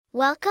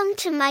Welcome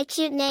to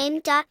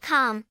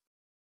mycutename.com.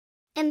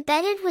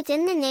 Embedded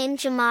within the name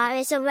Jamar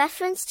is a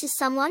reference to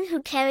someone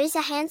who carries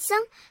a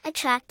handsome,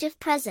 attractive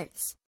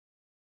presence.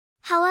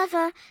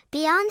 However,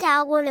 beyond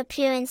outward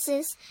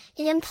appearances,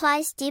 it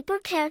implies deeper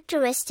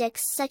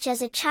characteristics such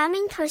as a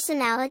charming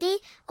personality,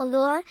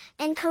 allure,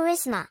 and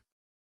charisma.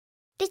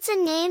 It's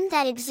a name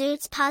that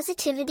exudes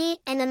positivity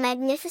and a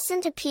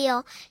magnificent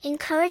appeal,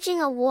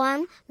 encouraging a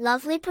warm,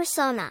 lovely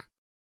persona.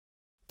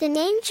 The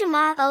name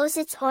Jamar owes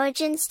its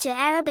origins to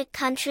Arabic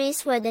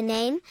countries where the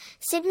name,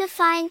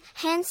 signifying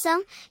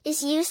handsome,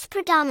 is used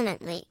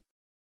predominantly.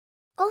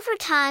 Over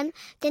time,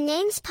 the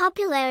name's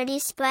popularity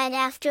spread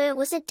after it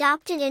was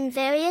adopted in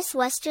various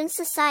Western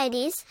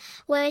societies,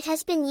 where it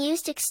has been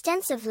used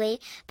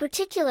extensively,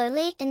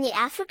 particularly in the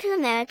African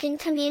American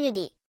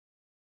community.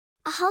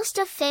 A host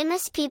of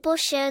famous people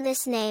share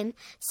this name,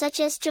 such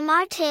as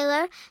Jamar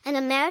Taylor, an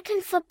American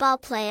football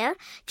player,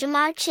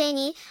 Jamar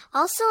Chaney,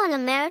 also an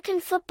American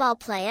football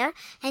player,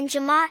 and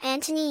Jamar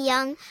Anthony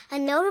Young, a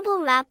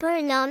notable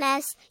rapper known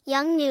as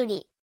Young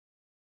Nudie.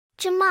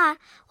 Jamar,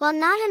 while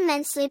not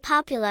immensely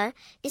popular,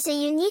 is a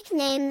unique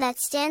name that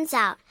stands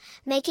out,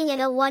 making it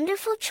a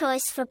wonderful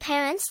choice for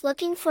parents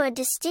looking for a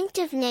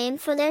distinctive name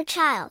for their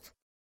child.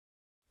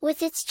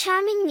 With its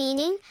charming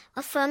meaning,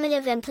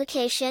 affirmative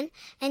implication,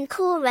 and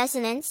cool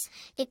resonance,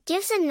 it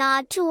gives a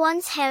nod to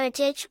one's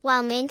heritage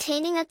while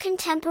maintaining a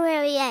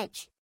contemporary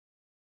edge.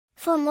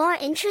 For more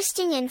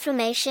interesting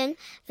information,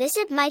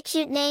 visit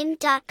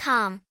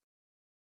mycutename.com.